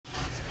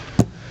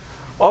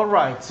All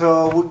right,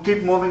 so we'll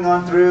keep moving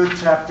on through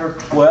chapter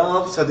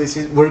 12. So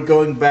we're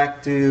going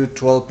back to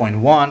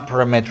 12.1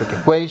 parametric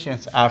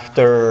equations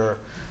after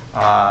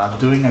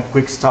doing a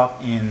quick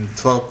stop in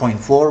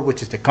 12.4,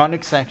 which is the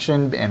conic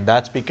section, and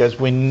that's because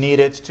we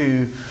needed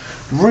to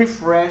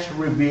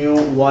review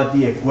what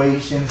the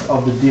equations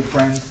of the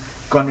different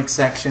conic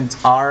sections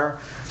are,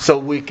 so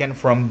we can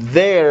from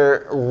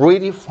there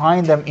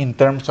redefine them in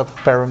terms of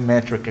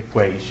parametric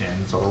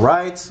equations. All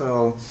right,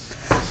 so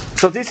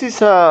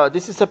there's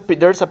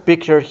a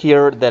picture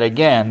here that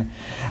again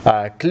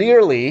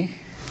clearly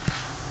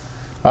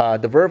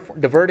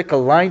the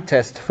vertical line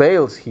test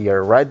fails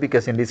here, right?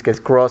 Because in this case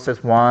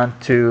crosses 1,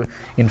 2,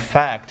 in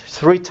fact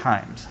 3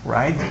 times,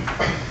 right?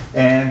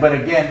 But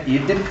again,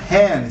 it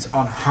depends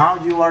on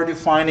how you are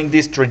defining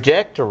this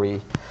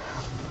trajectory.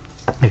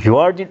 If you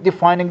are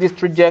defining this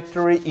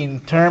trajectory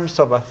in terms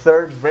of a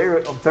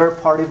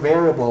third-party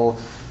variable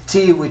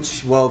t,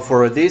 which, well,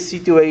 for this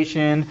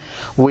situation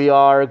we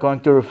are going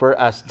to refer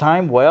as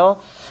time.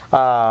 Well,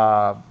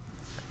 a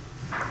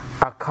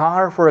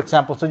car, for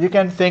example. So you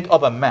can think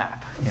of a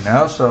map,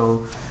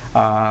 So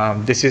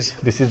this is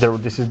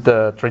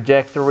the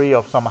trajectory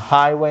of some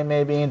highway,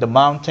 maybe in the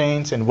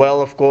mountains. And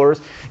well, of course,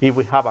 if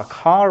we have a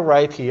car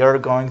right here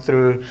going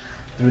through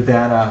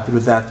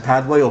that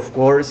pathway, of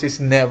course,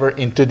 it's never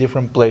in 2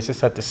 different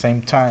places at the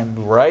same time,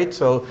 right?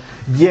 So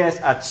yes,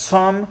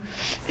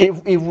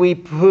 if we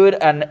put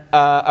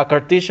a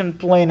Cartesian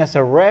plane as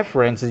a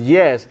reference,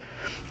 yes,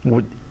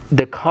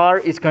 the car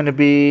is going to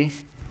be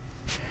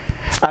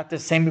at the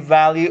same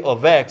value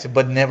of x,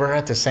 but never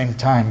at the same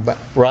time, but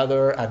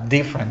rather at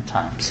different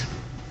times.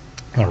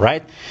 All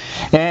right,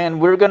 and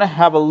we're going to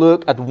have a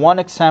look at one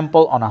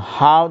example on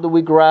how do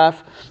we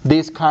graph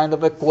these kind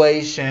of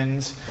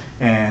equations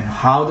and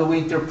how do we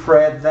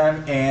interpret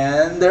them.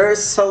 And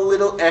there's a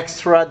little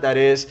extra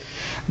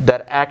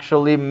that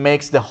actually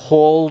makes the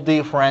whole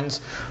difference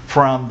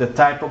from the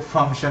type of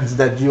functions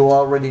that you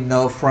already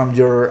know from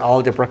your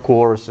algebra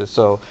courses.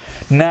 So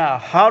now,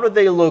 how do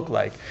they look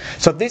like?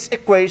 So these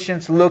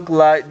equations look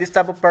like, this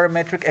type of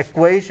parametric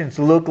equations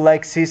look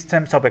like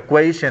systems of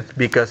equations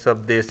because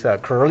of this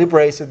curly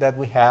braces that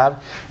we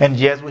have. And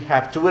yes, we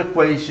have 2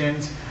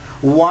 equations.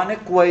 One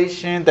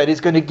equation that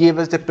is going to give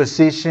us the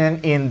position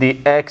in the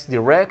x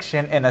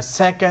direction, and a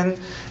second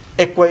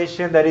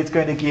equation that is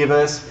going to give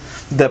us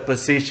the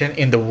position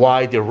in the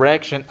y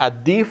direction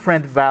at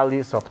different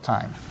values of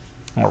time.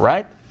 All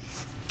right?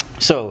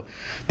 So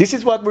this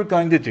is what we're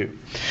going to do.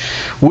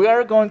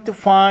 We're going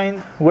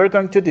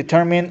to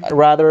determine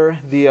rather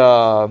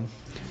the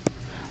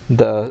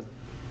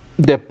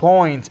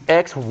points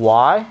x,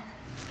 y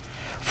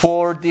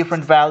for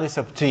different values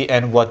of t.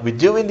 And what we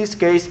do in this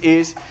case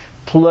is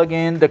plug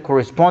in the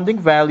corresponding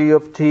value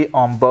of t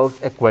on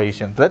both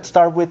equations. Let's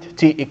start with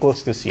t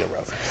equals to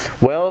 0.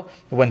 Well,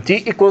 when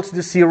t equals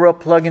to 0,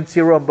 plug in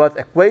 0 on both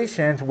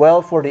equations.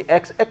 Well, for the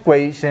x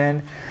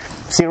equation,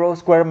 0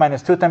 squared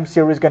minus 2 times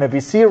 0 is going to be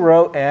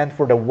 0. And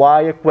for the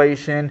y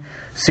equation,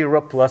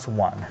 0 plus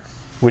 1,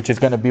 which is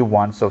going to be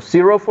 1. So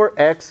 0 for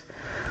x,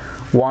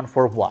 1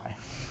 for y.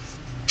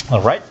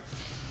 All right?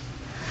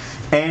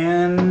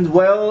 And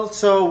well,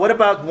 so what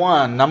about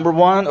 1? Number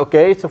 1,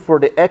 okay, so for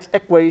the x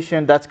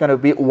equation, that's going to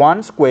be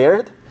 1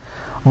 squared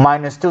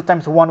minus 2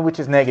 times 1, which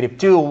is negative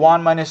 2.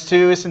 1 minus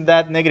 2, isn't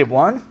that negative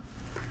 1?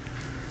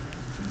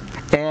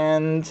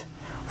 And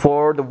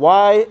for the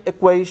y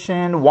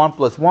equation, 1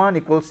 plus 1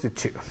 equals to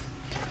 2.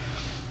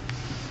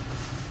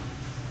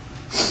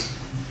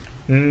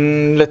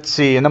 Let's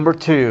see, number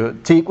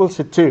 2, t equals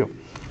to 2.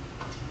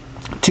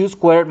 2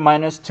 squared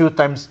minus 2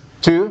 times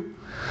 2.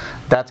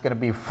 That's going to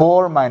be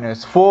 4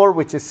 minus 4,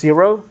 which is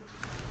 0.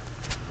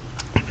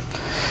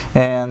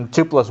 And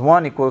 2 plus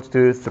 1 equals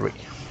to 3.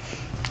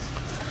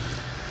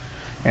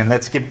 And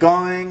let's keep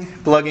going.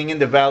 Plugging in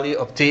the value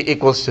of t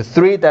equals to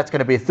 3. That's going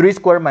to be 3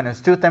 squared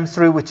minus 2 times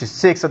 3, which is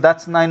 6. So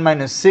that's 9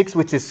 minus 6,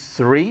 which is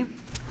 3.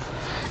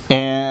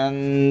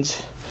 And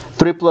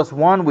 3 plus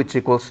 1, which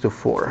equals to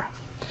 4.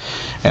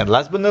 And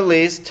last but not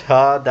least,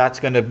 that's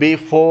going to be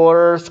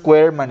 4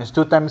 squared minus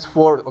 2 times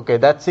 4. Okay,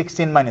 that's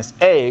 16 minus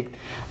 8.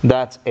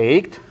 That's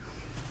 8.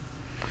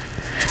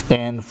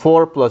 And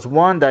 4 plus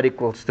 1, that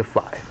equals to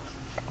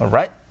 5. All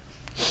right?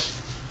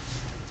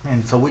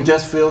 And so we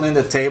just filled in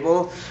the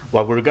table.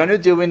 What we're going to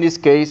do in this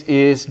case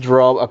is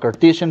draw a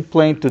Cartesian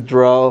plane to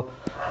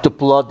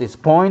plot these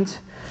points,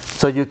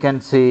 so you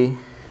can see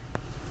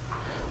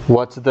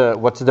what's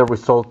the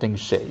resulting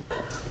shape.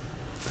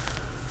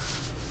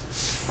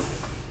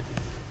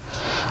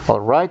 All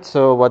right,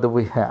 so what do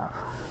we have?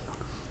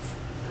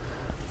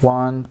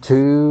 1,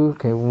 2,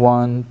 okay,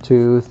 1,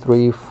 2,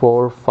 3,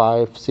 4,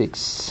 5,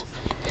 6,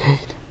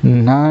 8,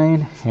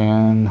 9,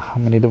 and how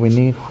many do we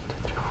need? 1, 2,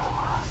 3,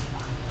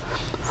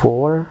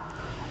 4,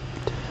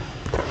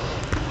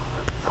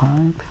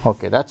 5.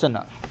 Okay, that's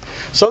enough.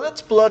 So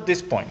let's plot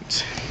these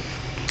points.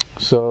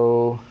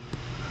 So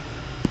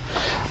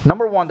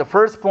number 1, the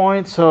first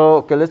point. So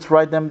okay, let's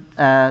write them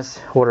as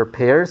order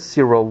pairs: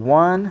 0,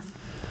 1.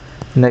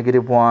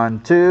 -1,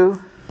 2,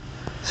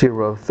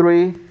 0,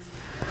 3,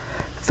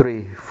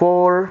 3,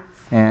 4,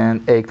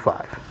 and 8,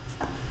 5.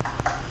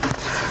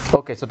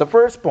 Okay, so the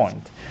first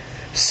point,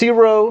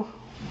 0,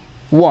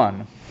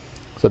 1.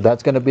 So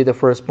that's going to be the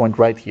first point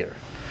right here.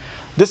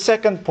 The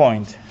second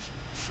point,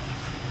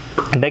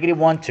 negative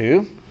 1,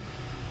 2.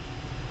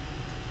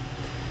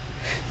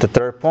 The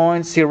third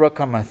point, 0,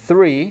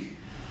 3.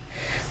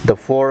 The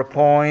 4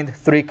 point,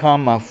 3,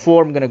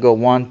 4. I'm going to go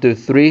 1, 2,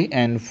 3,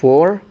 and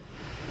 4.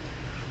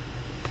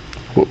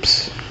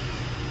 Whoops.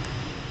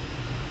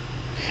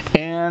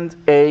 And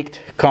 8,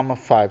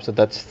 5. So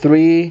that's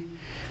 3,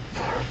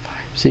 4,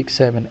 5, 6,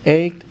 7,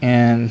 8.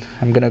 And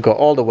I'm going to go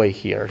all the way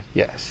here.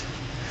 Yes.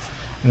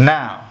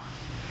 Now,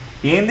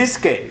 in this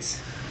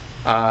case,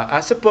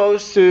 as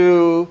opposed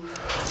to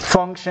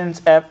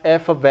functions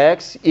f of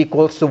x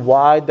equals to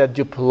y that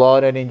you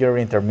plotted in your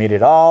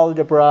intermediate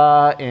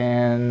algebra,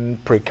 in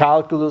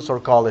pre-calculus or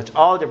college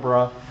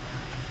algebra,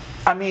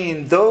 I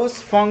mean, those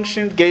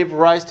functions gave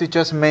rise to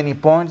just many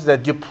points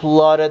that you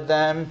plotted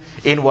them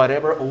in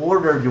whatever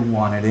order you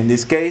wanted. In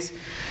this case,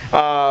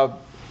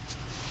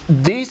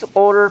 these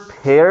order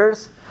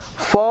pairs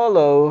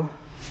follow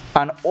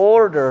an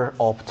order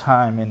of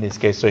time in this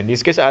case. So in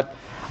this case, at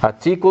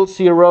t equals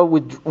 0,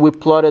 we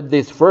plotted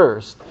this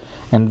first,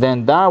 and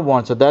then that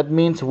one. So that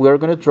means we're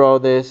going to draw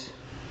this.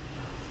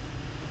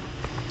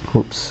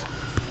 Oops.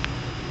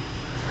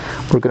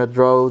 We're going to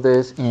draw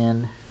this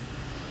in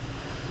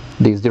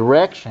this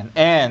direction.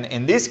 And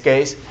in this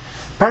case,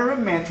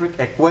 parametric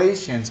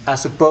equations,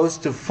 as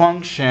opposed to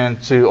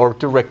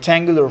to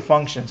rectangular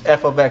functions,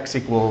 f of x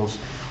equals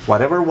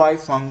whatever y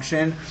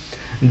function,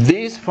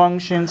 these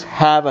functions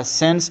have a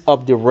sense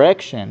of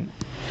direction.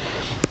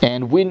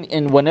 And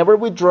whenever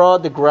we draw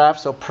the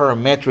graphs of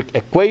parametric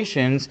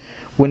equations,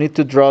 we need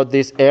to draw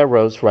these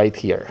arrows right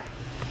here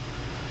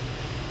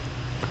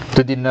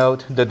to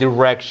denote the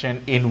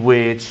direction in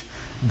which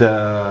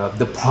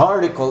the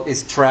particle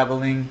is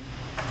traveling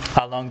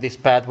along this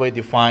pathway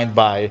defined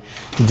by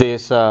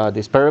these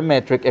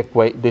parametric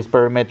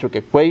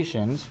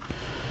equations.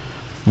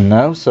 You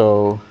know,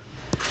 so,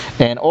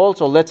 and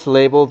also let's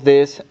label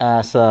this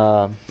as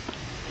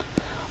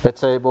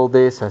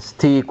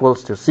t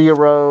equals to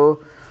 0,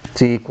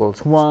 t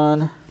equals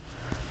 1,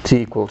 t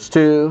equals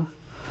 2,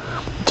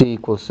 t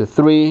equals to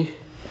 3,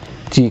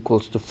 t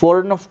equals to 4,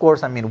 and of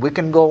course, I mean, we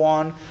can go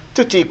on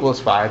to t equals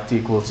 5, t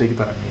equals 6,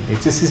 but I mean,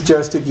 this is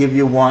just to give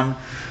you one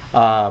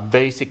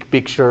basic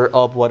picture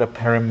of what a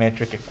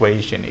parametric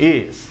equation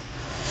is.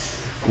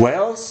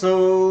 Well,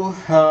 so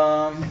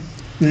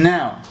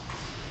now,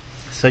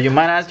 so you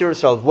might ask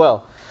yourself,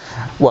 well,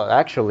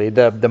 actually,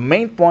 the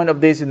main point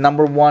of this is,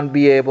 number one,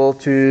 be able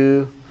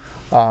to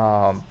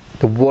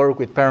work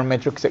with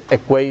parametric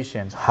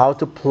equations, how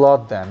to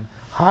plot them,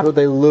 how do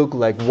they look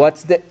like,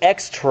 what's the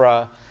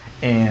extra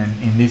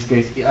in this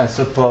case as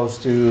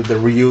opposed to the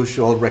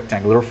usual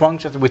rectangular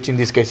functions, which in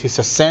this case is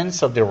a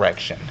sense of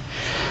direction.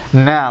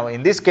 Now,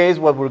 in this case,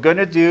 what we're going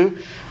to do,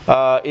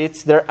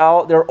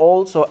 they're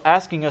also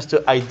asking us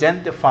to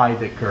identify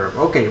the curve.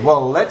 Okay,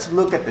 well, let's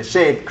look at the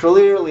shape.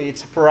 Clearly,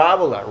 it's a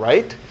parabola,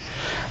 right?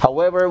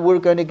 However, we're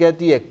going to get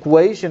the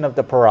equation of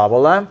the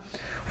parabola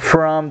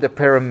from the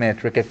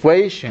parametric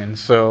equation.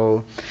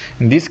 So,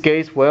 in this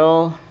case,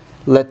 well,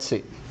 let's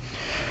see.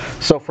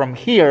 So, from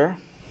here,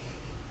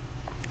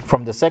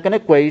 from the second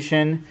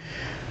equation,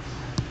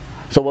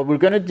 so what we're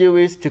going to do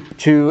is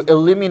to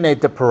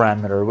eliminate the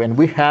parameter. When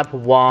we have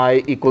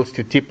y equals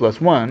to t plus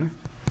 1,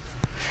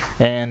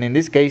 and in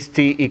this case,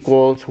 t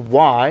equals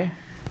y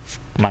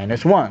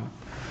minus 1.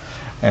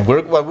 And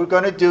what we're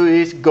going to do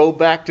is go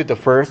back to the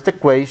first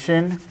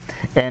equation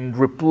and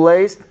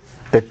replace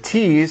the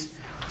t's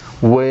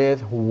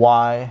with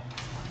y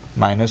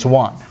minus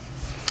 1.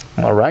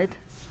 All right?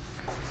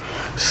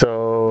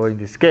 So in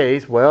this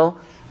case, well,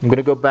 I'm going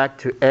to go back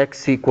to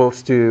x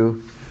equals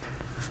to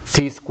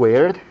t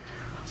squared.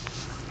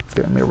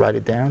 Let me write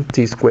it down.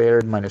 T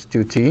squared minus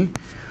 2t,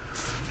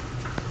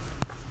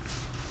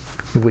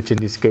 which in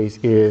this case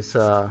is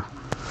y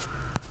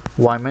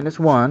minus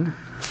 1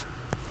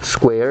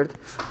 squared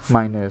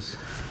minus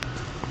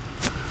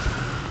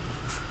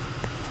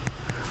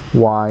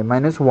y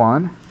minus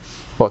 1,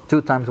 or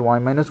 2 times y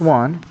minus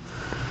 1,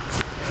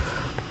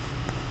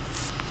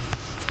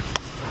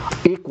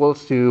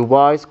 equals to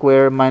y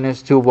squared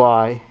minus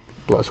 2y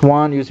plus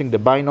 1 using the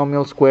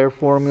binomial square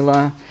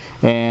formula,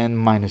 and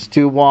minus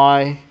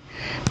 2y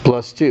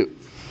plus 2.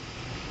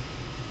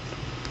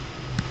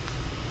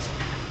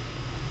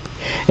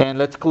 And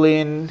let's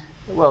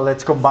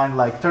combine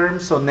like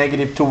terms. So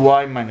negative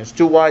 2y minus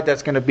 2y,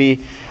 that's going to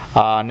be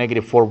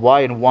negative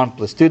 4y, and 1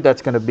 plus 2,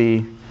 that's going to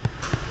be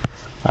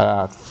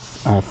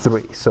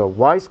 3. So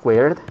y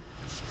squared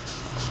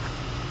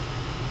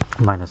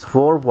minus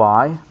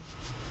 4y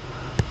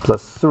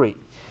plus 3.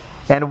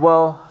 And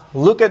well,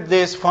 look at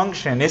this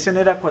function. Isn't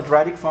it a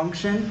quadratic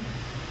function?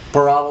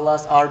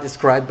 parabolas are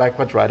described by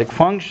quadratic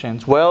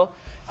functions. Well,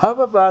 how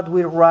about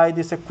we write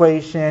this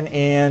equation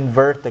in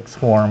vertex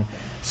form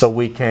so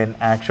we can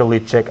actually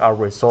check our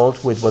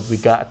results with what we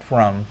got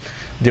from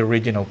the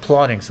original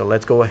plotting. So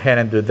let's go ahead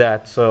and do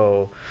that.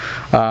 So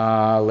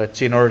let's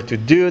see, in order to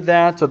do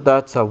that, so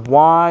that's a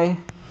y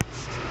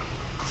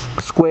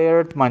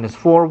squared minus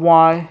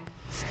 4y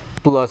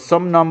plus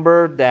some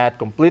number that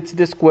completes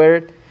the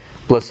squared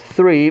plus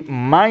 3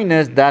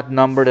 minus that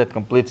number that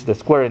completes the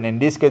square. And in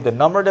this case, the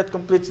number that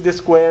completes the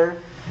square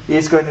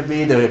is going to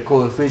be the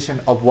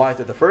coefficient of y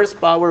to the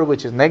first power,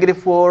 which is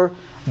 -4.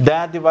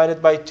 That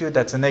divided by 2,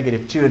 that's a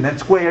 -2. And then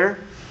square,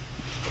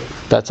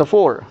 that's a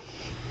 4.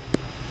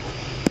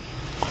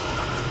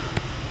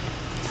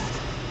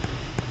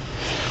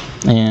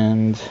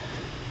 And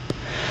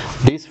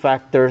these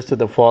factors to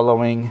the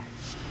following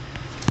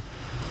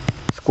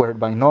squared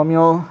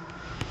binomial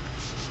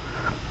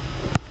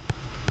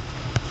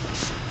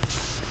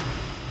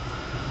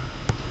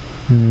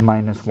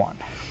 -1.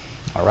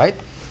 All right.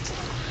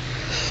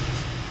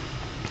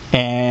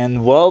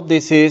 And well,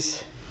 this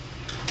is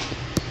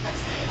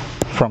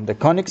from the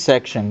conic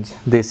sections.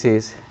 This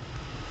is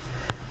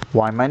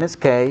y minus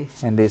k,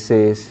 and this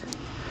is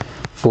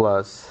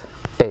plus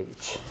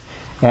h.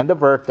 And the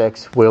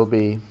vertex will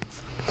be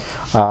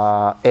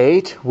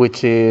 8,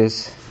 which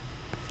is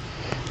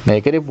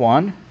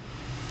 -1.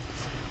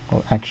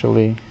 Well,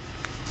 actually,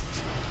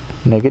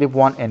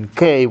 -1, and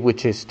k,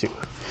 which is 2.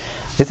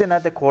 Isn't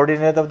that the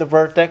coordinate of the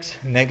vertex?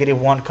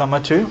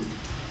 -1, 2?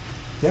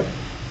 Yep.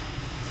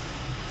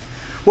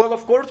 Well,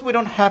 of course, we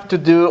don't have to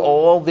do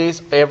all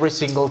this every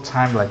single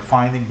time, like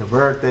finding the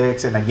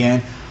vertex and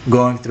again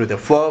going through the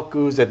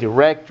focus, the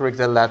directrix,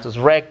 the latus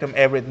rectum,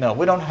 everything. No,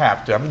 we don't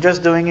have to. I'm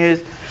just doing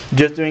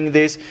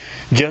this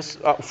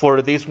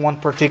for this one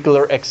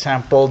particular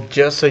example,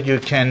 just so you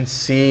can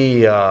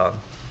see,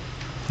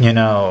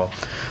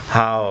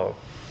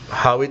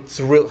 how it's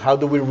real. How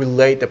do we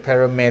relate the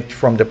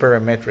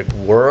parametric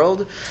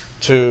world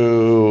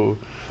to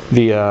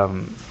the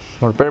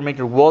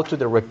parametric world to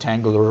the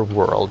rectangular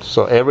world?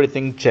 So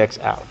everything checks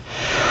out.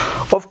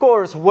 Of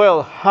course,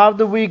 well, how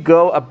do we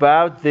go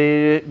about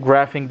the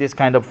graphing this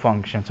kind of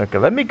functions? Okay,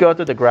 let me go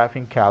to the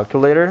graphing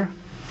calculator,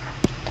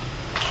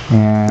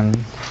 and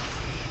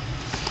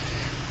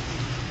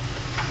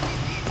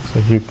so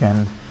you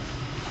can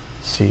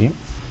see.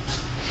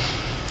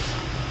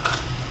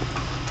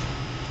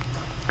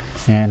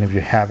 And if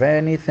you have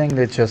anything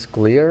that's just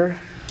clear.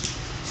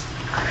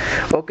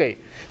 Okay,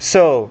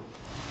 so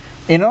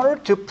in order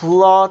to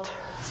plot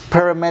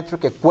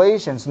parametric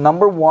equations,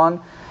 number one,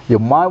 you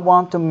might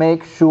want to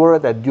make sure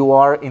that you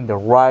are in the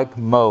right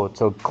mode.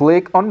 So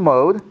click on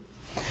mode,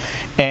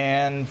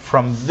 and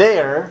from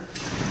there,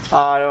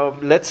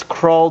 let's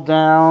scroll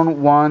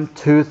down 1,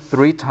 2,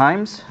 3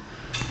 times.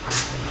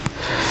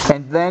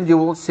 And then you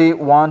will see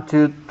 1,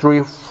 2,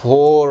 3,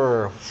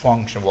 4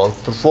 function, well,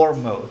 the 4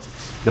 modes.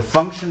 The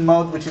function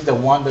mode, which is the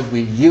one that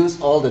we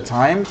use all the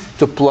time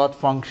to plot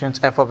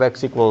functions, f of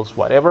x equals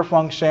whatever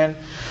function.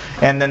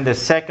 And then the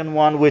second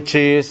one, which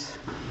is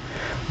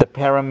the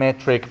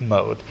parametric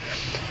mode.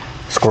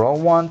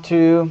 Scroll 1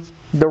 to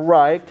the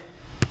right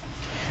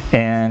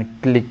and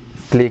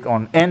click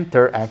on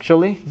enter,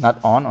 actually,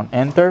 not on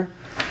enter.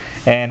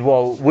 And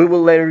well, we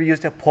will later use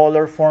the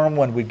polar form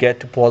when we get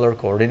to polar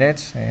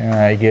coordinates.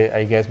 I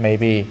guess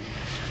maybe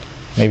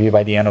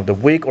by the end of the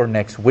week or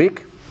next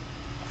week.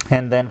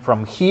 And then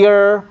from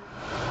here,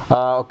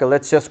 okay,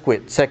 let's just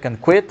quit.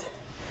 Second quit,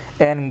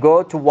 and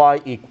go to y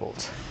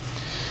equals.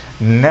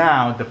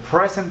 Now, the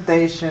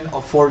presentation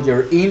for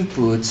your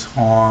inputs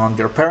on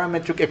your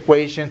parametric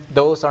equations,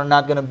 those are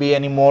not going to be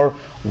anymore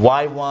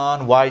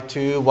y1,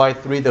 y2,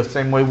 y3, the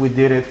same way we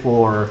did it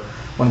for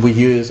when we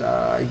use,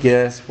 I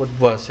guess, what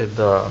was it,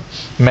 the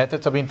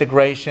methods of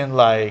integration,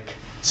 like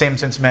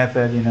Simpson's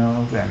method,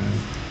 and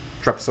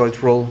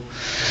trapezoid rule.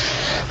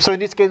 So in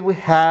this case, we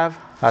have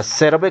a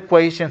set of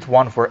equations,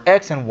 one for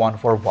x and one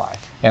for y.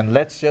 And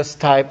let's just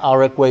type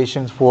our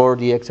equations for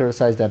the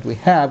exercise that we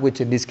have,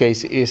 which in this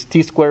case is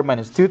t squared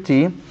minus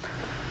 2t.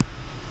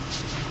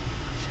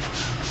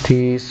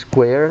 T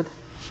squared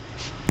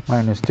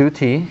minus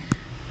 2t.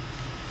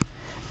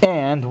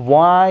 And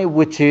y,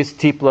 which is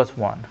t plus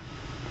 1.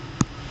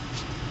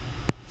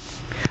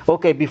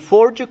 Okay,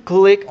 before you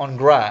click on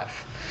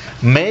graph,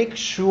 make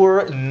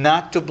sure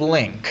not to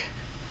blink.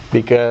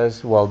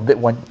 Because, well,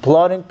 when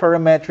plotting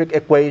parametric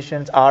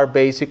equations are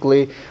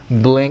basically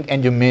blink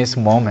and you miss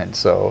moments.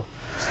 So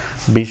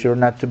be sure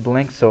not to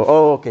blink. So,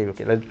 okay,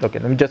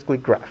 let me just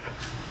click graph.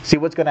 See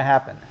what's going to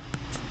happen.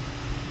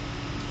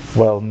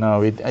 Well,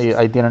 no,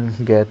 I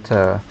didn't get.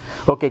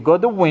 Okay, go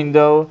to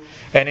window,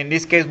 and in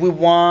this case we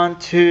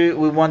want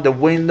the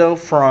window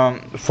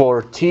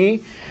for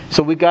t.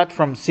 So we got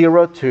from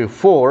 0 to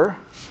 4.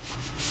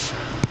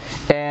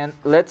 And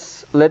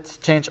let's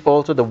change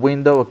also the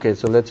window. Okay,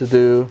 so let's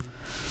do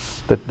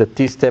the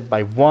t step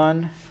by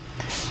 1.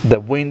 The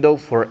window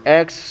for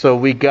x. So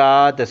we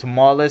got the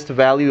smallest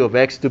value of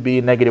x to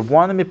be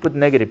 -1. Let me put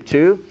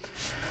 -2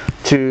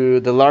 to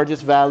the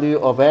largest value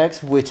of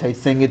x, which I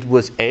think it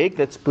was 8.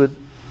 Let's put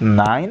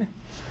 9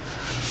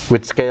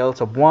 with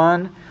scales of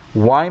 1.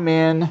 Y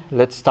min,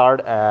 let's start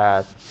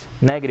at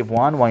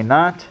 -1. Why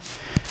not?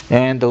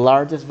 And the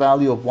largest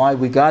value of y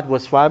we got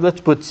was 5.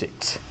 Let's put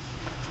 6.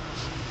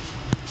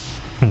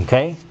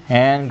 Okay,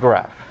 and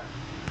graph.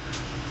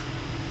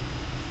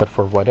 But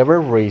for whatever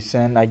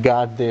reason, I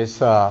got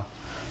this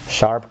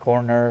sharp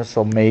corner.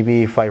 So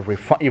maybe if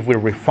we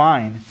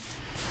refine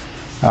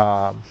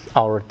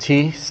our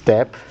t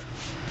step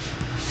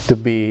to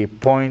be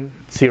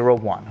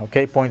 0.01.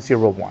 Okay,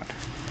 0.01.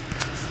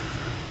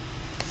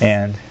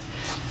 And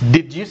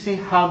did you see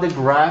how the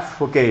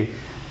graph? Okay,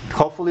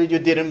 hopefully you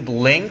didn't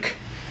blink.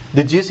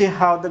 Did you see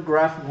how the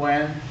graph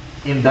went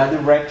in that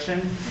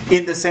direction?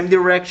 In the same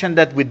direction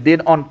that we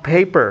did on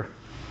paper.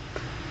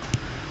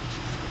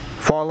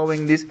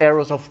 Following these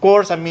arrows. Of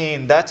course, I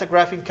mean, that's a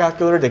graphing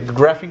calculator. The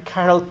graphing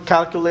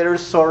calculator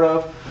sort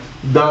of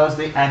does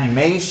the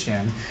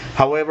animation.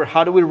 However,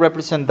 how do we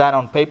represent that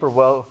on paper?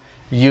 Well,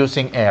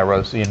 using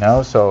arrows, you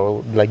know,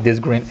 so like these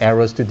green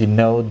arrows to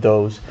denote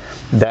those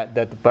that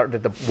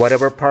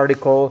whatever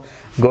particle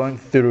going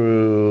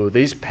through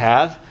this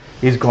path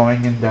is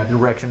going in that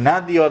direction,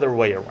 not the other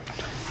way around.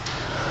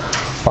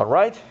 All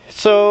right,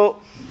 so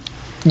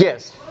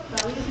yes.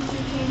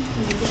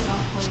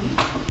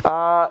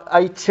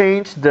 I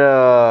changed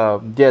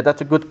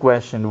that's a good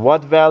question.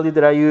 What value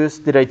did I use?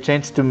 Did I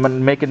change to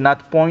make it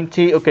not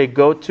pointy? Okay,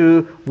 go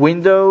to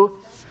window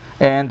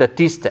and the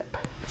T step.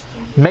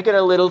 Make it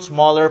a little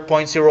smaller,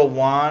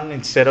 0.01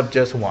 instead of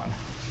just 1.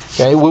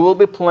 Okay, we will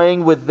be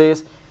playing with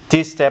these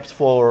T steps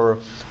for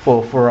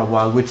a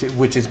while,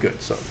 which is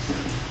good. So,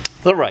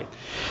 all right.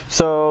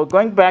 So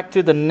going back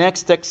to the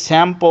next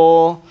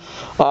example,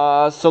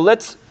 so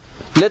let's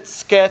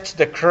sketch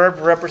the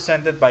curve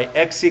represented by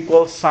x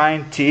equals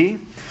sine t,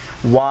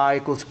 y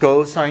equals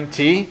cosine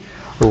t.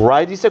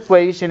 Write this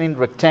equation in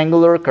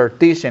rectangular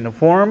Cartesian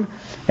form,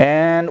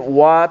 and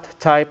what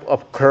type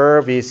of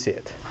curve is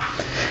it?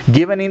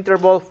 Give an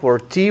interval for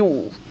t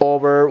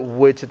over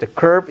which the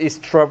curve is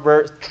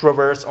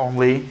traversed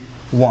only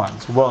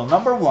once. Well,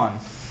 number one,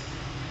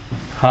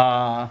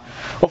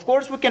 of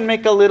course we can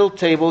make a little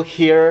table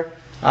here.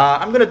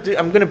 I'm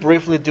gonna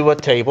briefly do a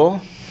table.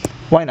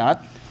 Why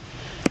not?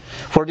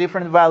 For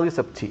different values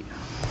of t.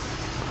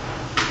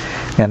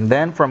 And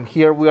then from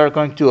here we are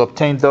going to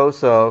obtain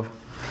those of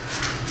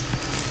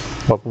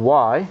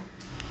y,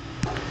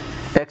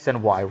 x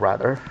and y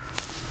rather.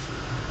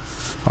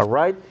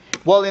 Alright?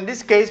 Well, in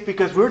this case,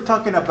 because we're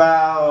talking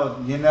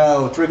about,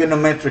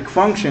 trigonometric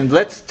functions,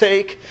 let's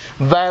take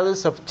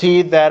values of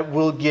t that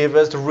will give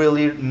us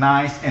really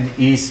nice and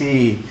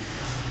easy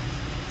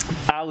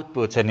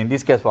outputs. And in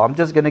this case, well, I'm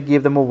just going to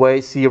give them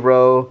away.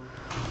 0,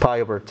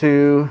 pi over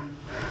 2,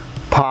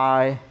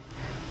 pi,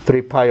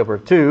 3 pi over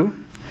 2,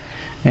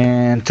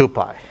 and 2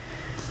 pi.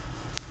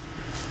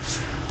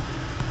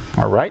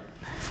 Alright?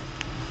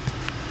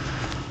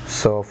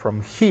 So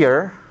from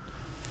here,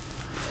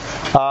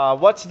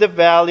 what's the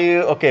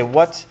value? Okay,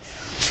 what's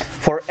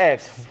for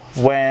x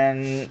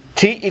when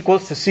t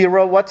equals to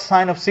 0? What's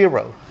sine of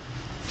 0?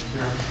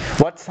 0.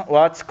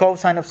 What's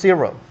cosine of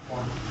 0?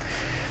 1.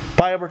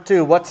 Pi over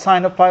 2. What's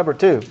sine of pi over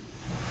 2?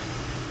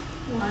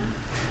 1.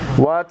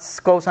 What's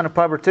cosine of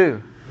pi over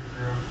 2? 0.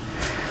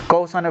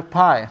 Cosine of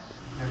pi?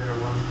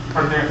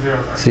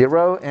 -1.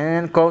 0.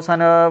 And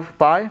cosine of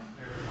pi?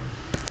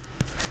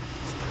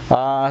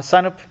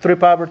 Sine of 3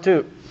 pi over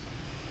 2?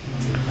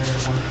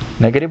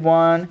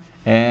 -1.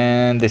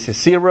 And this is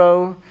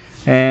 0.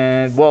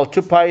 And well,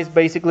 2 pi is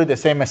basically the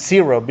same as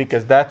 0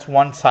 because that's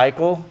one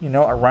cycle,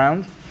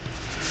 around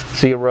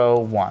 0,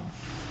 1.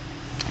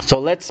 So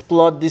let's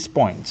plot these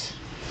points.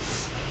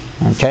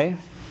 Okay?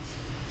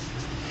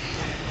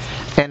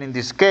 And in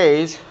this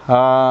case,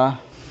 let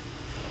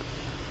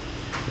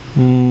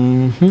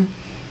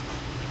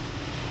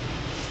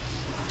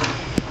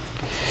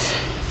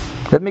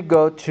me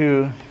go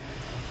to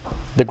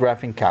the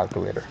graphing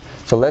calculator.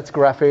 So let's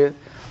graph it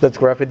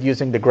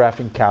using the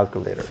graphing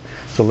calculator.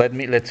 So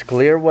let's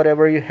clear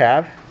whatever you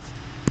have.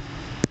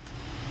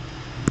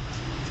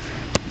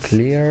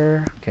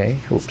 Clear. Okay.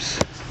 Oops.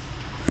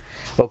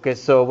 Okay.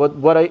 So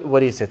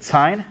what is it?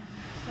 Sine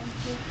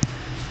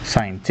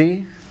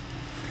t,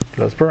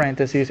 close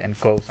parentheses, and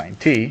cosine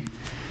t,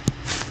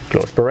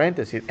 close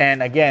parentheses.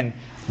 And again,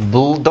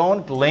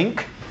 don't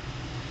blink.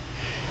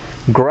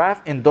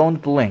 Graph and don't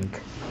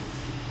blink.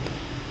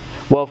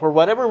 Well, for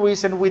whatever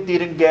reason, we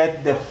didn't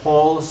get the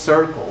whole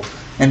circle.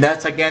 And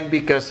that's again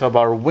because of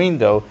our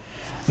window.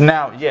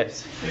 Now,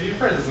 yes? If you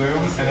press zoom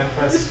and then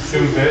press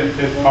zoom fit,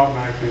 it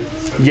automatically...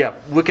 Yeah,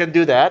 we can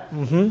do that.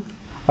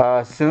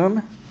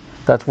 Zoom,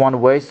 that's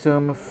one way.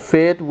 Zoom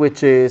fit,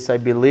 which is, I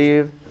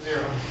believe,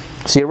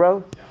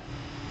 0.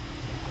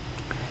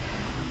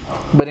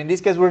 But in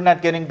this case, we're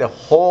not getting the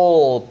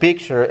whole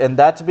picture. And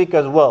that's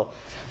because, well,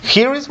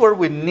 here is where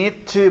we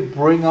need to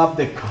bring up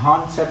the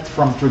concept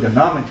from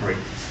trigonometry.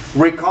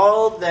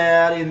 Recall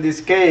that in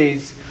this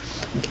case,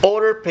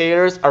 Order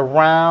pairs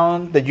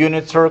around the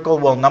unit circle.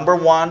 Well, number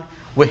one,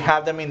 we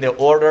have them in the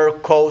order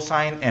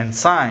cosine and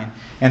sine,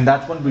 and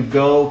that's when we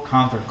go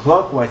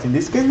counterclockwise. In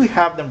this case, we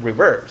have them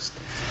reversed,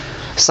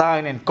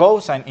 sine and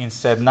cosine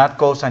instead, not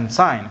cosine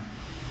sine.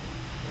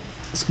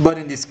 But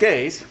in this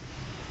case,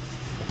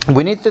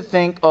 we need to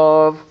think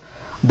of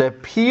the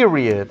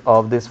period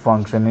of this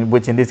function, in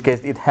which in this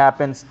case it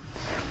happens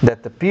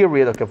that the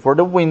period, okay, for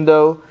the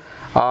window,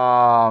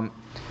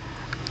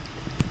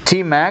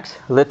 t max,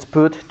 let's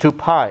put 2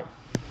 pi.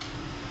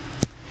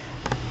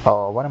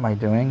 Oh, what am I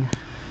doing?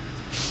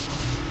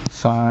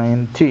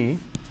 Sine t.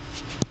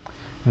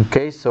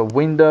 Okay, so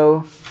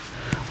window,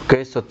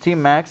 okay, so t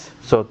max,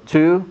 so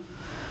 2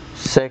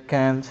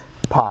 second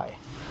pi.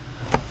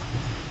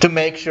 To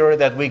make sure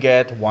that we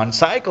get one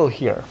cycle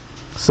here.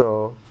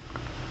 So,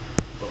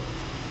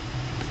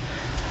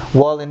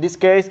 well, in this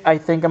case, I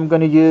think I'm going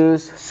to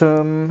use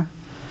some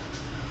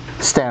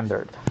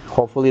standard.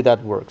 Hopefully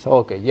that works.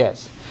 Okay,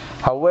 yes.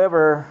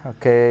 However,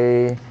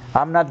 okay,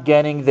 I'm not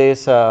getting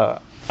this. I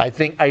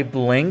think I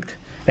blinked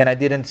and I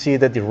didn't see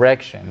the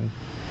direction.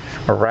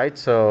 All right,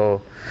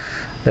 so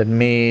let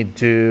me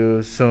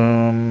do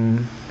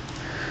zoom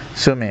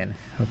in.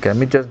 Okay, let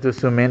me just do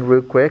zoom in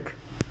real quick.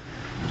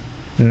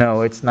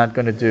 No, it's not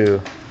going to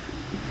do.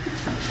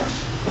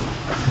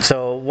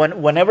 So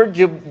whenever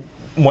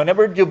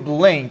you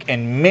blink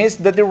and miss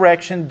the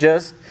direction,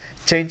 just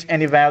change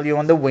any value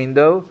on the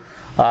window.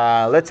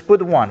 Let's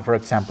put 1, for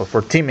example,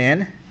 for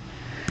T-min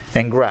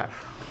and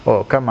graph.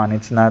 Oh, come on,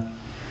 it's not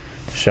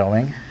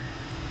showing.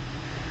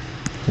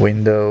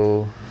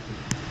 Window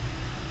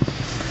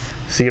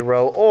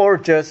 0, or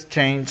just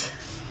change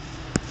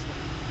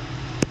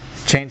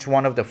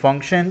one of the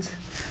functions.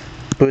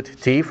 Put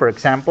T, for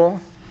example.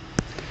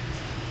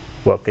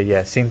 Well, okay,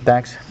 yeah,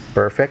 syntax,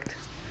 perfect.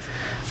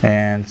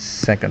 And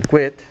second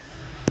quit.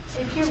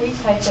 If you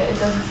retype it, it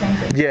does the same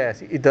thing.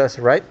 Yes, it does,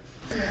 right?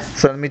 Yeah.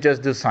 So let me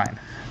just do sine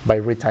by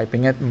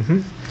retyping it.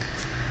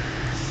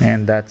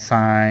 And that's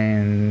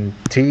sine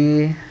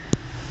t.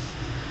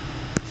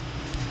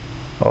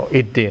 Oh,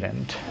 it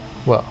didn't.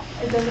 Well,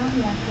 It doesn't on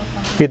the actual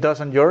function. it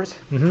does on yours.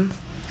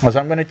 So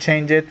I'm going to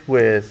change it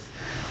with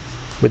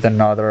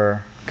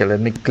another. Okay, let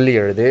me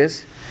clear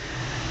this.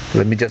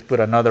 Let me just put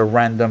another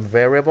random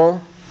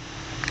variable,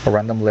 a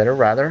random letter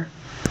rather.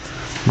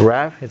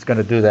 Graph, it's going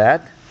to do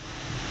that.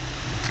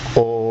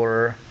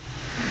 Or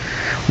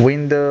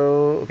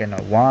window, okay, no,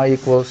 y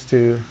equals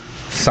to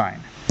sine.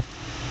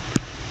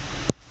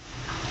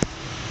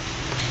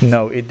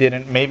 No, it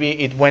didn't. Maybe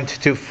it went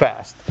too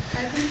fast.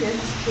 I think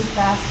it's too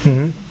fast.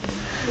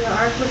 Yeah,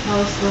 ours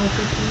was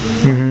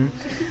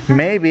slow.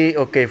 Maybe,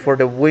 okay, for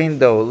the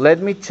window, let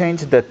me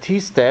change the t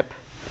step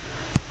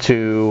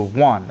to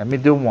 1. Let me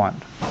do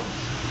 1.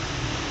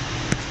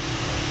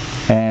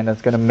 And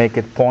that's going to make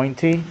it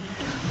pointy.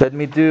 Let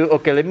me do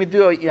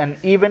an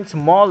even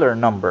smaller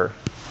number.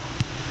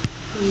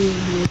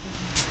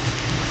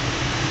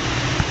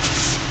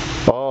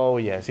 Oh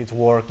yes, it's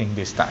working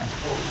this time.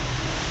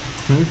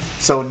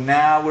 So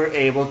now we're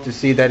able to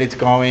see that it's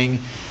going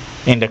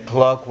in the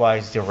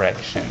clockwise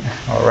direction.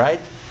 All right.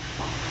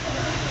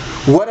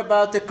 What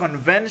about the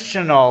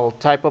conventional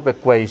type of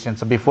equation?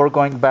 So before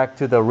going back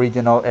to the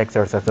original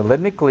exercise, so let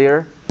me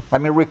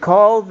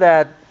recall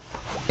that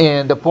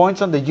in the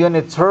points on the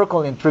unit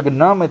circle in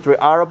trigonometry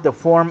are of the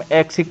form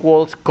x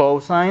equals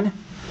cosine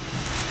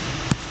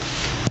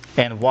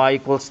and y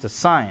equals to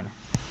sine.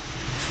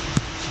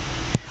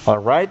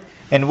 Alright?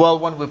 And well,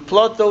 when we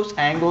plot those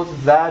angles,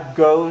 that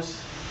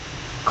goes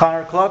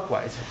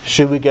counterclockwise.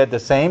 Should we get the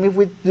same if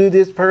we do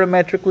this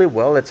parametrically?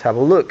 Well, let's have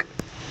a look.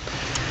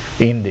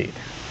 Indeed,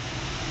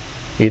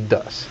 it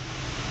does.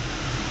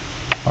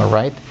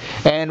 Alright?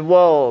 And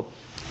well,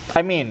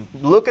 I mean,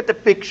 look at the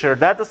picture.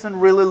 That doesn't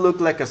really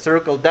look like a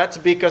circle. That's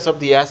because of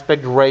the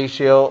aspect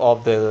ratio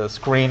of the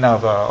screen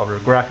of a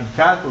graphing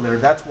calculator.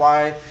 That's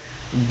why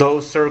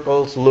those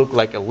circles look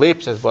like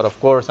ellipses. But of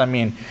course, I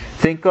mean,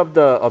 think of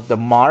the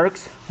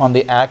marks on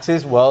the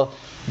axis. Well,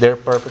 they're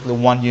perfectly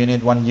one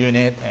unit,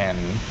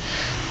 and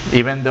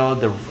even though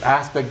the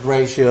aspect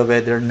ratio of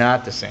it, they're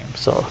not the same.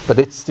 So, but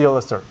it's still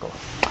a circle.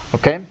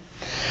 Okay.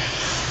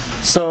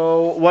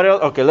 So what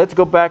else? Okay, let's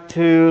go back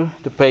to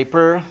the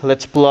paper.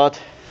 Let's plot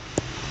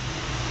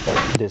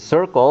this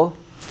circle,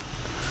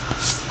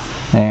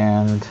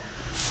 and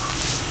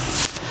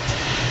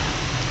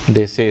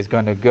this is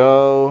going to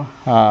go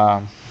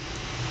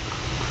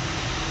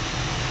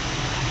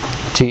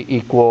t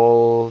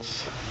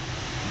equals,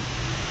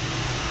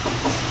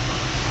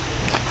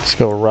 let's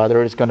go,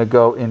 rather it's going to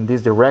go in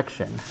this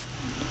direction.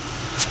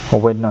 Oh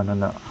wait, no.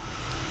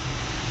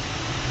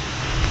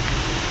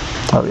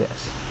 Oh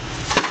yes.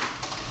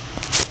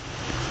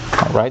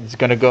 Alright, it's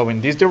going to go in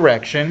this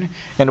direction,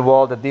 and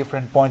all the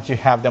different points, you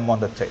have them on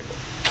the table.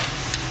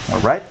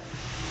 Alright?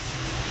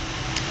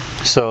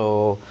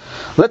 So,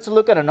 let's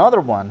look at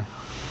another one.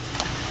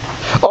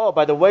 Oh,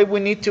 by the way,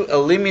 we need to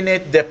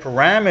eliminate the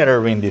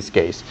parameter in this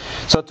case.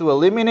 So, to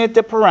eliminate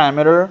the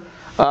parameter,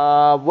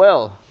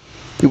 well,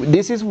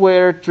 This is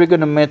where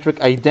trigonometric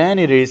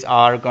identities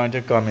are going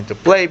to come into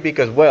play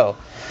because, well,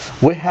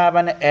 we have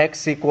an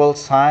x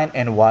equals sine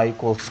and y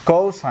equals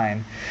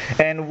cosine.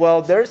 And,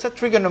 well, there's a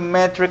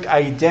trigonometric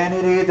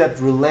identity that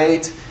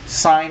relates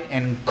sine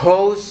and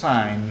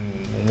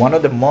cosine. One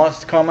of the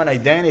most common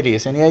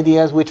identities. Any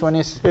ideas which one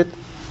is it?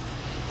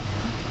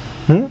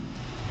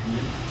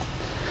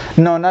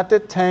 No, not the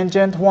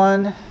tangent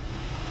one.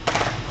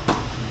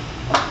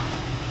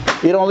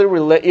 It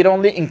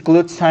only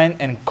includes sine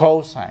and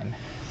cosine.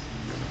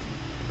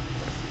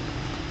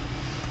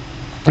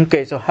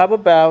 Okay, so how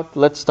about,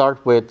 let's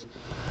start with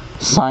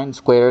sine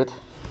squared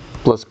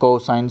plus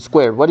cosine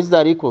squared. What is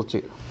that equal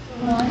to?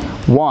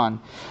 1.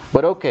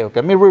 But okay,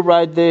 let me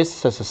rewrite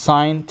this as a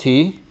sine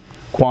t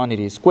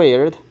quantity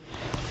squared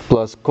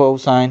plus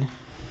cosine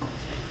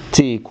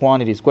t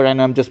quantity squared.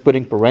 And I'm just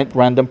putting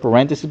random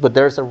parentheses, but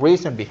there's a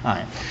reason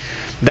behind.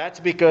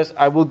 That's because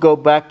I will go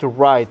back to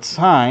write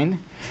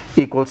sine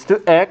equals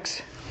to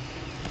x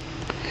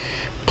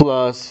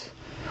plus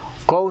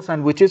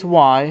cosine, which is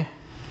y,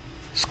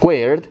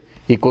 squared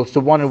equals to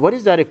 1. And what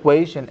is that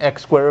equation?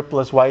 X squared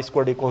plus y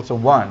squared equals to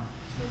 1.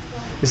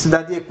 Isn't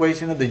that the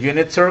equation of the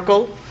unit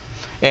circle?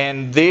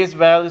 And these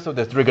values of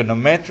the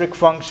trigonometric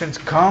functions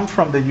come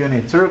from the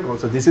unit circle.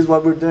 So this is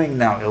what we're doing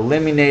now,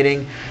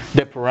 eliminating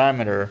the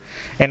parameter.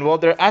 And well,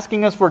 they're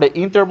asking us for the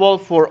interval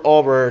for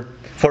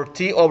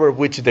t over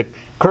which the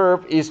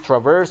curve is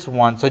traverse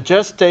 1. So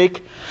just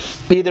take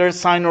either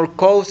sine or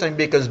cosine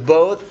because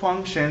both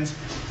functions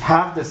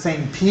have the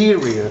same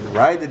period,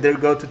 right? They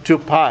go to 2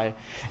 pi.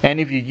 And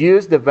if you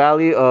use the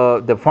value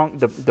of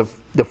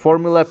the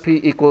formula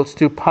p equals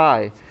 2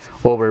 pi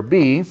over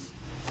b,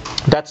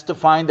 that's to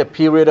find the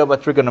period of a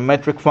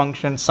trigonometric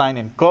function sine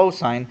and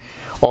cosine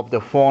of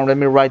the form. Let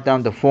me write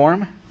down the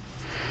form.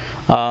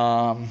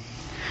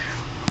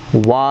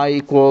 Y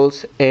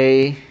equals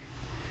a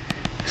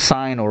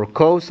sine or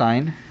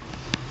cosine.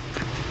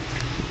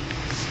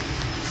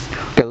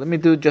 Okay, let me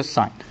do just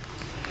sine.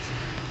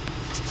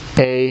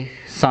 A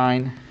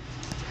sine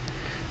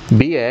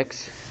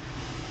bx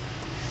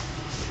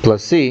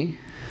plus c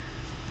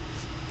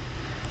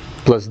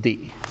plus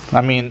d.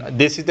 I mean,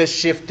 this is the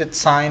shifted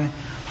sine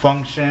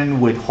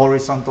function with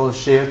horizontal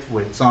shift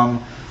with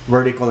some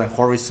vertical and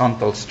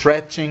horizontal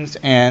stretchings,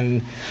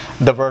 and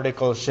the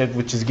vertical shift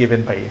which is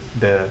given by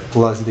the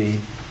plus d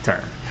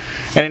term.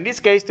 And in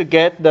this case, to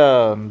get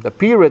the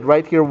period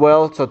right here,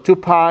 well, so 2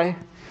 pi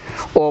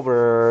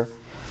over,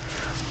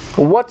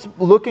 what's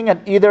looking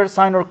at either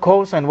sine or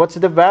cosine, what's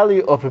the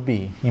value of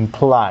b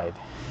implied?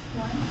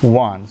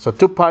 1. So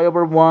 2 pi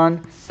over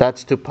 1,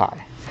 that's 2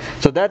 pi.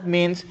 So that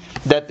means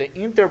that the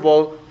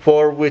interval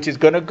for which is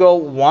going to go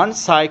one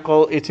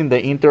cycle, it's in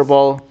the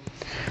interval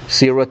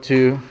 0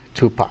 to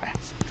 2 pi.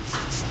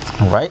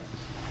 All right?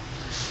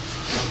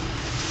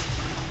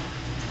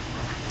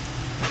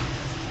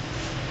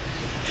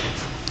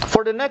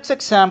 For the next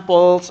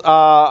examples,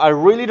 I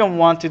really don't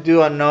want to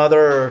do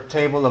another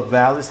table of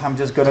values. I'm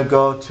just going to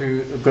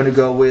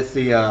go with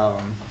the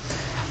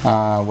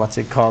what's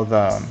it called,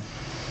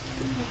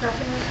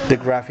 the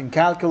graphing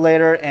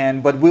calculator,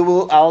 but we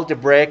will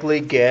algebraically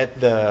get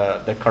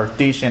the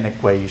Cartesian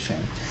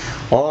equation.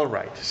 All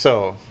right,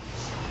 so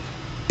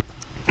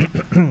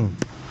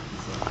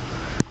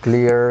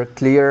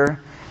clear,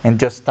 and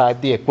just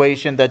type the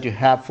equation that you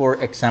have for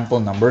example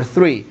number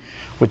 3,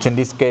 which in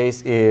this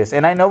case is,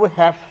 and I know we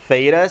have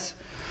thetas,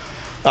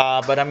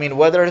 but I mean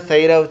whether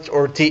theta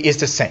or t is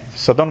the same,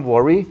 so don't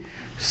worry.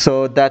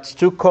 So that's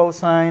 2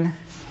 cosine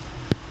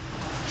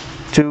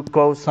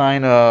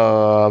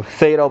of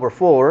theta over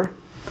 4,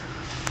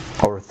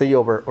 or 3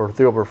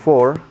 over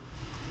 4,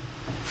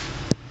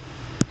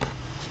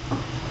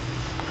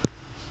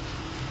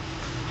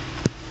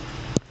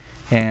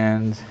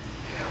 and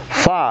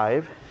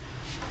 5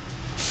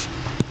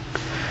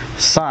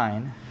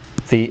 sine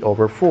theta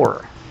over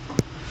 4.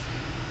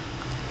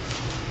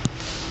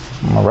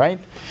 All right,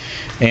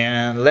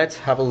 and let's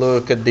have a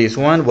look at this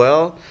one.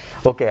 Well,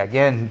 okay,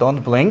 again,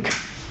 don't blink,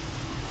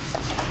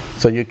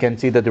 so you can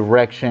see the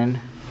direction.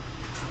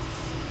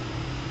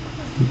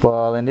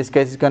 Well, in this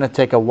case, it's going to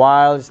take a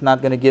while. It's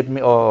not going to give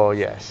me... Oh,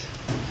 yes.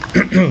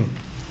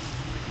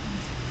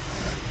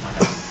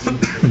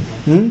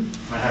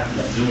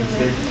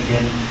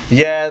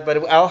 Yeah,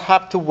 but I'll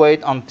have to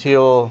wait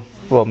until...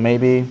 Well,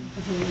 maybe...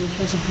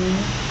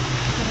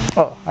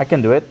 Oh, I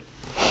can do it.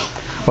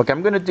 Okay,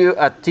 I'm going to do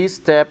a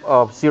t-step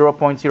of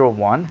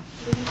 0.01.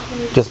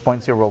 Just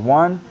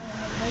 0.01.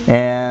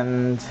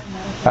 And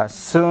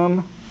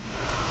assume...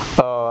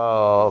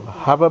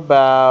 how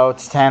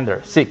about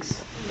standard?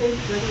 6.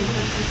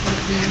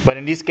 But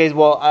in this case,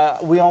 well,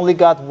 we only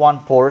got one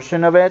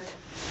portion of it.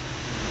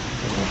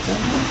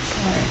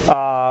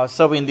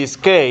 So in this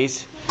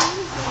case,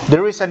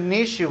 there is an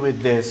issue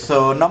with this.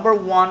 So number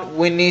 1,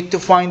 we need to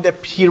find the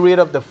period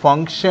of the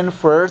function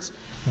first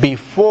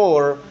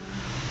before,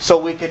 so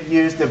we can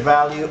use the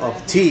value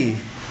of t.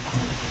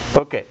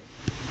 Okay.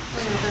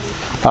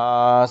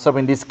 So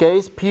in this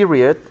case,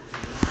 period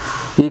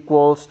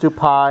equals 2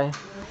 pi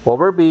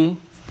over b.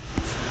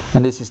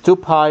 And this is 2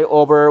 pi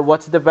over,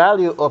 what's the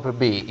value of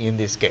b in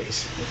this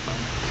case?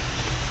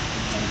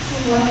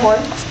 1/4.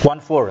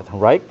 1/4,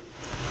 right?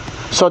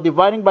 So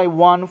dividing by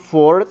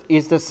 1/4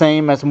 is the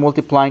same as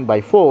multiplying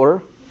by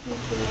 4,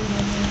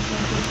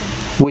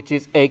 which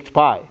is 8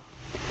 pi.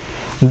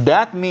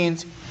 That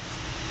means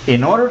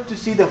in order to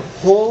see the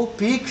whole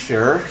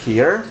picture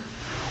here,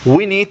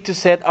 we need to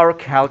set our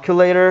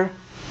calculator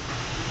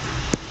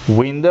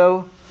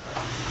window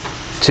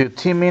to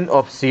Tmin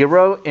of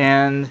 0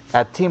 and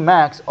a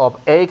Tmax of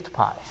 8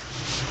 pi.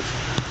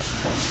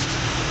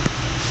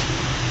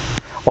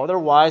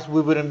 Otherwise,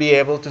 we wouldn't be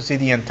able to see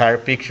the entire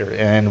picture.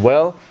 And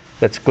well,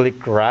 let's click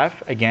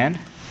graph again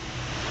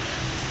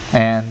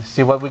and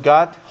see what we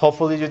got.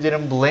 Hopefully you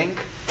didn't blink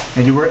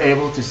and you were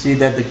able to see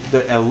that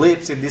the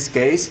ellipse in this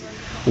case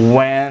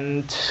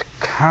went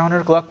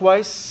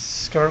counterclockwise.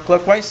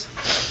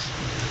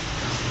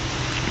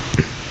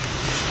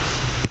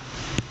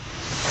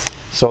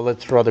 So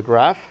let's draw the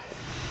graph.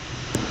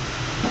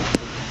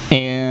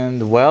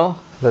 And well,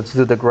 let's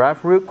do the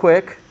graph real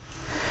quick.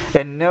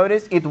 And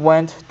notice it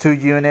went 2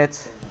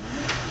 units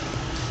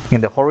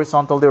in the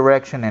horizontal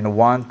direction and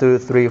 1, 2,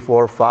 3,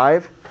 4,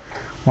 5.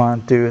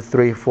 1, 2,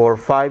 3, 4,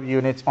 5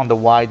 units on the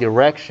y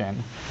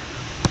direction.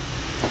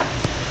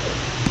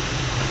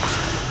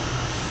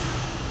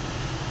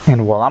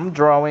 And while I'm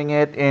drawing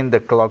it in the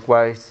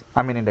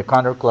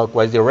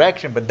counterclockwise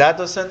direction, but that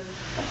doesn't.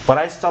 But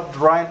I stopped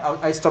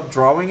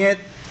drawing it.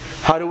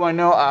 How do I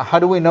know? How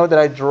do we know that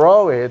I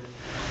draw it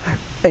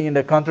in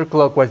the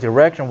counterclockwise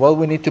direction? Well,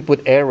 we need to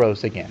put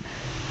arrows again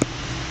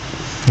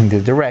in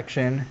this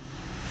direction.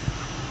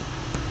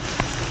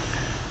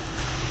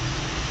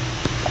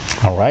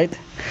 All right.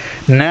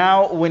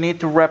 Now we need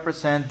to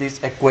represent this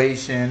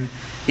equation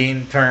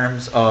in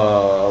terms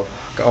of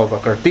a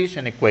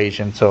Cartesian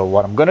equation. So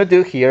what I'm going to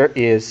do here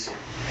is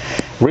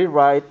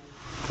rewrite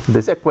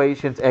this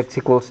equation. X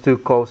equals 2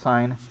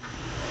 cosine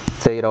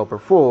theta over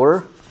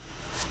 4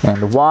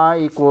 and y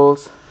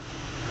equals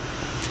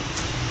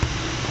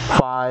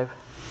 5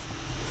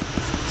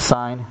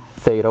 sine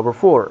theta over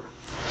 4.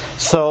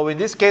 So in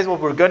this case what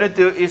we're going to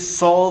do is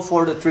solve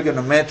for the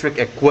trigonometric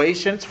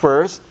equations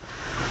first.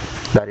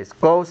 That is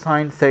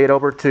cosine theta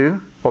over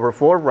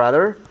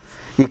 4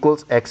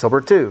 equals x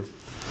over 2.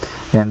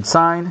 And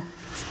sine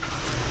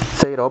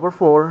theta over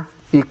 4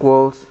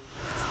 equals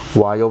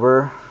y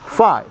over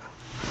 5.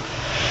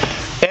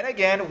 And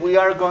again, we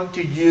are going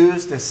to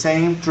use the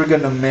same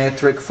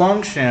trigonometric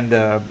function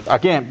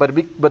again,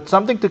 but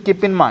something to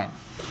keep in mind.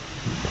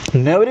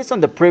 Notice on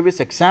the previous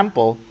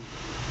example,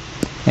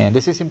 and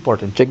this is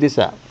important, check this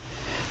out.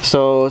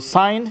 So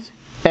sine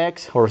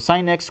x or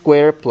sine x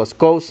squared plus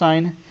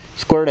cosine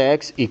squared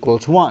x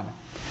equals 1.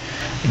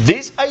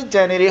 This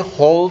identity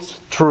holds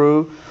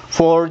true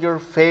for your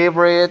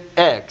favorite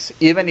x,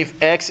 even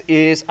if x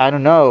is, I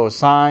don't know,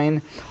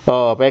 sine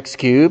of x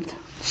cubed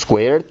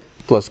squared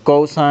plus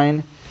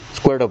cosine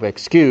squared of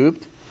x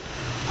cubed,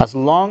 as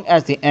long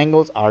as the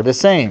angles are the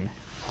same.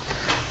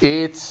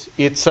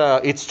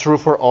 It's true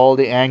for all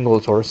the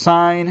angles. Or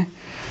sine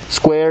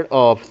squared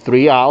of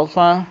 3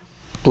 alpha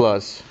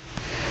plus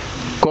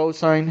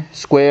cosine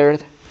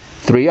squared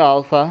 3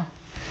 alpha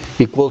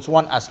equals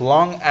 1, as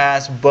long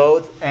as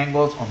both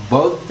angles on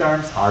both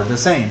terms are the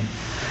same.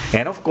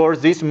 And of course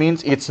this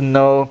means it's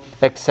no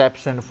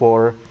exception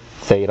for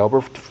theta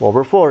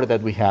over 4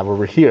 that we have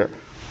over here.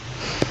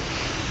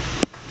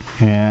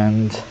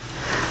 And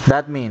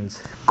that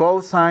means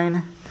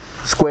cosine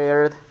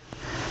squared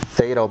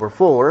theta over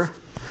 4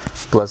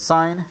 plus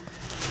sine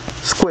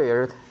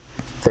squared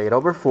theta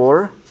over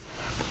 4,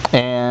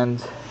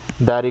 and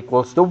that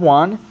equals to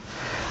 1.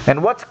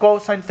 And what's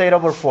cosine theta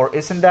over 4?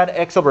 Isn't that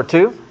x over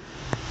 2?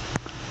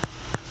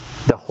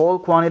 The whole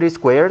quantity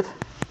squared.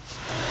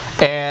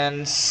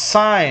 And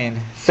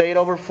sine theta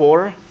over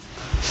 4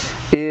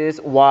 is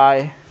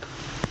y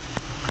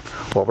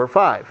over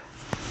 5.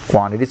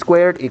 Quantity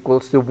squared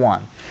equals to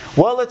 1.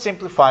 Well, let's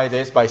simplify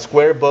this by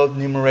square both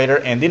numerator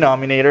and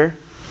denominator.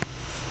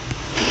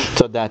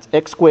 So that's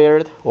x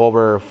squared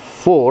over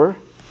 4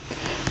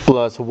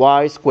 plus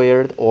y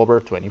squared over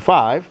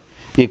 25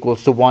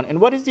 equals to 1. And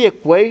what is the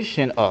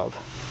equation of?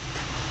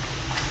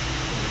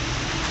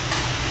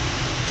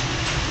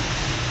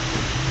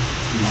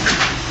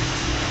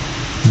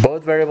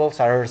 Both variables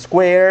are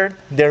squared.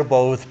 They're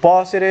both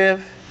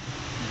positive.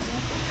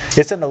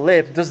 It's an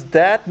ellipse. Does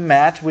that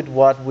match with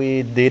what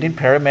we did in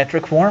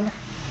parametric form?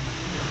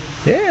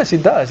 Yes,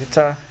 it does.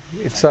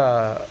 It's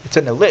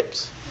an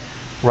ellipse,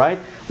 right?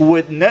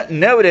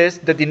 Notice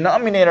the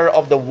denominator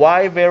of the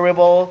y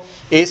variable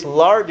is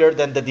larger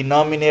than the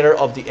denominator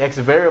of the x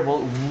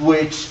variable,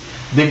 which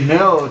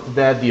denotes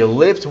that the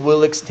ellipse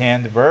will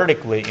extend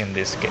vertically in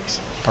this case.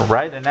 All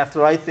right, and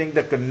after I think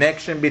the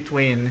connection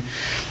between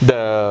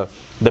the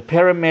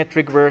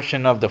parametric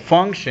version of the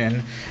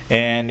function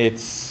and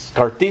its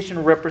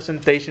Cartesian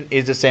representation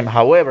is the same.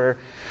 However,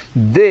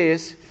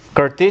 this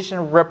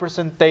Cartesian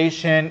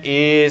representation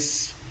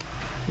is,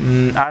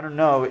 I don't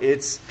know,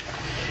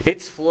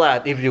 It's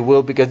flat, if you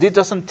will, because it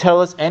doesn't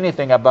tell us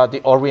anything about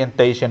the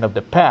orientation of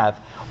the path.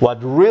 What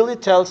really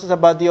tells us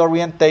about the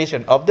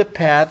orientation of the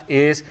path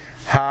is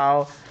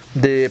how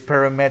the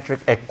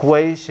parametric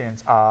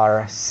equations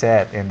are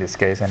set in this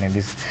case,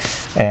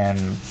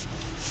 and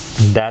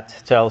that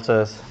tells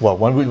us, well,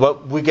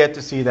 we get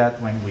to see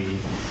that when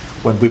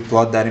we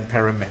plot that in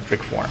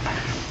parametric form.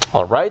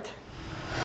 All right.